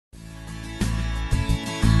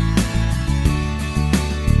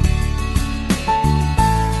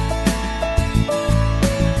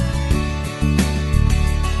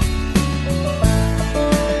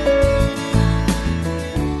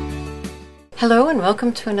Hello and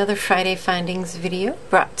welcome to another Friday Findings video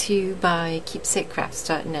brought to you by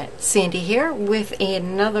KeepsakeCrafts.net. Sandy here with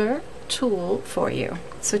another tool for you.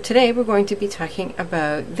 So today we're going to be talking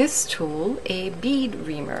about this tool, a bead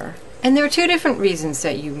reamer. And there are two different reasons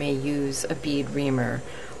that you may use a bead reamer.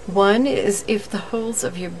 One is if the holes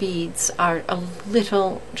of your beads are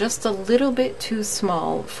just a little bit too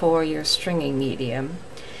small for your stringing medium.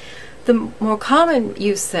 The more common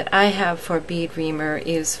use that I have for a bead reamer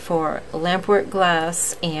is for lampwork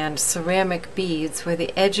glass and ceramic beads where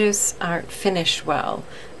the edges aren't finished well.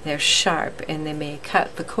 They're sharp and they may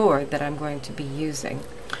cut the cord that I'm going to be using.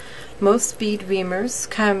 Most bead reamers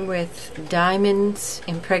come with diamonds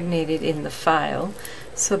impregnated in the file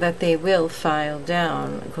so that they will file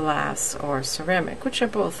down glass or ceramic, which are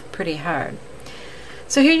both pretty hard.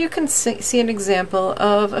 So here you can see an example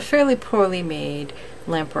of a fairly poorly made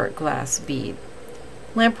lampwork glass bead.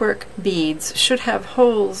 Lampwork beads should have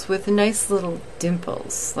holes with nice little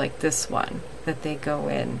dimples like this one that they go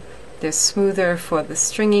in. They're smoother for the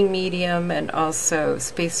stringing medium, and also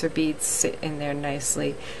spacer beads sit in there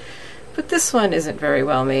nicely. But this one isn't very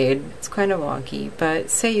well made. It's kind of wonky, but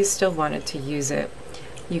say you still wanted to use it.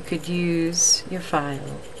 You could use your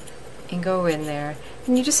file and go in there,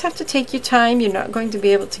 and you just have to take your time. You're not going to be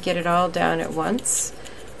able to get it all down at once.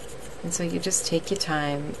 And so you just take your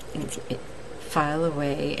time and file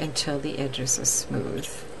away until the edges are smooth.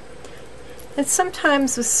 And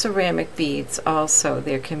sometimes with ceramic beads also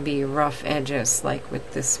there can be rough edges, like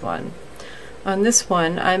with this one. On this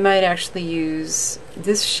one I might actually use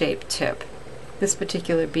this shape tip. This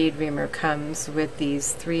particular bead reamer comes with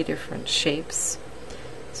these 3 different shapes.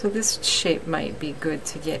 So this shape might be good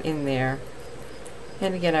to get in there.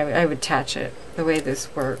 And again, I would attach it the way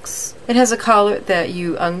this works. It has a collet that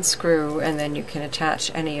you unscrew and then you can attach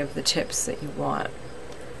any of the tips that you want.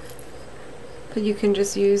 But you can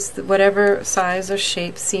just use whatever size or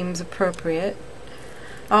shape seems appropriate.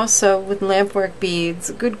 Also, with lampwork beads,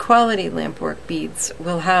 good quality lampwork beads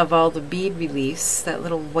will have all the bead release, that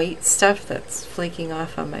little white stuff that's flaking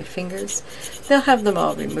off on my fingers. They'll have them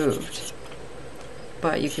all removed.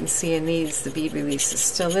 But you can see in these the bead release is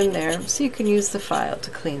still in there, so you can use the file to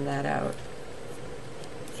clean that out.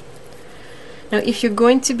 Now if you're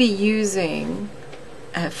going to be using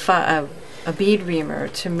a bead reamer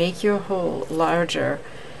to make your hole larger,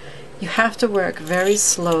 you have to work very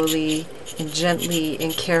slowly and gently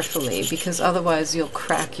and carefully, because otherwise you'll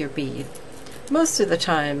crack your bead. Most of the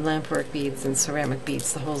time, lampwork beads and ceramic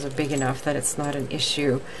beads, the holes are big enough that it's not an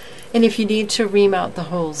issue. And if you need to ream out the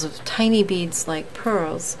holes of tiny beads like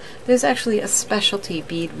pearls, there's actually a specialty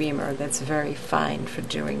bead reamer that's very fine for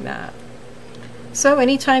doing that. So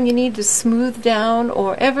anytime you need to smooth down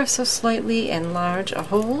or ever so slightly enlarge a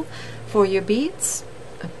hole for your beads,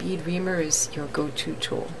 a bead reamer is your go-to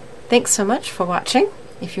tool. Thanks so much for watching.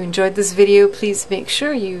 If you enjoyed this video, please make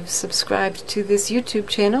sure you've subscribed to this YouTube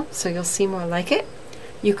channel so you'll see more like it.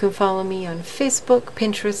 You can follow me on Facebook,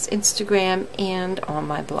 Pinterest, Instagram, and on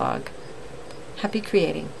my blog. Happy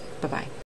creating. Bye-bye.